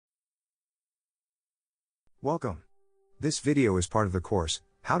Welcome. This video is part of the course,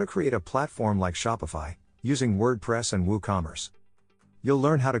 How to Create a Platform Like Shopify, Using WordPress and WooCommerce. You'll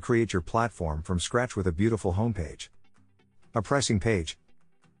learn how to create your platform from scratch with a beautiful homepage, a pricing page,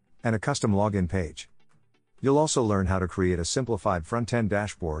 and a custom login page. You'll also learn how to create a simplified front-end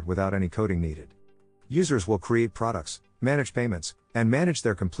dashboard without any coding needed. Users will create products, manage payments, and manage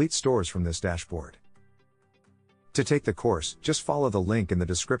their complete stores from this dashboard. To take the course, just follow the link in the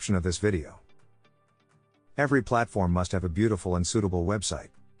description of this video. Every platform must have a beautiful and suitable website.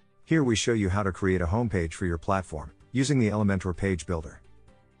 Here we show you how to create a homepage for your platform, using the Elementor page builder.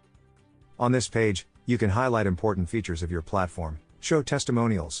 On this page, you can highlight important features of your platform, show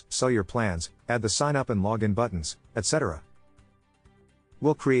testimonials, sell your plans, add the sign up and login buttons, etc.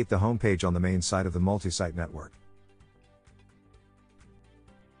 We'll create the homepage on the main site of the multi-site network.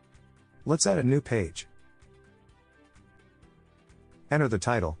 Let's add a new page. Enter the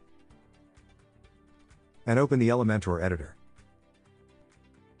title, and open the Elementor editor.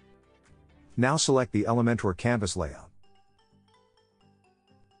 Now select the Elementor canvas layout.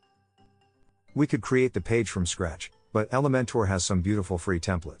 We could create the page from scratch, but Elementor has some beautiful free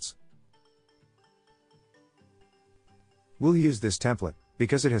templates. We'll use this template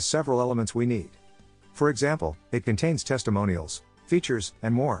because it has several elements we need. For example, it contains testimonials, features,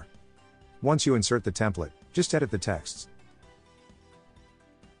 and more. Once you insert the template, just edit the texts.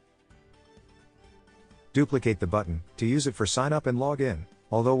 Duplicate the button to use it for sign up and login,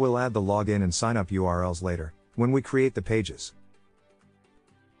 although we'll add the login and sign up URLs later, when we create the pages.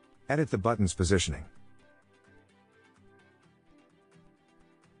 Edit the button's positioning.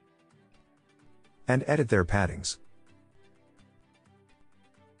 And edit their paddings.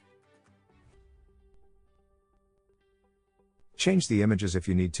 Change the images if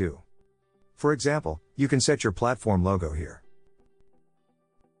you need to. For example, you can set your platform logo here.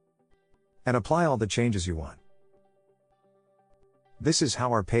 And apply all the changes you want. This is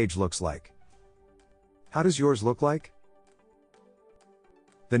how our page looks like. How does yours look like?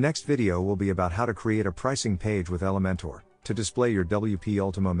 The next video will be about how to create a pricing page with Elementor to display your WP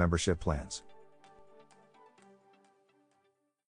Ultimo membership plans.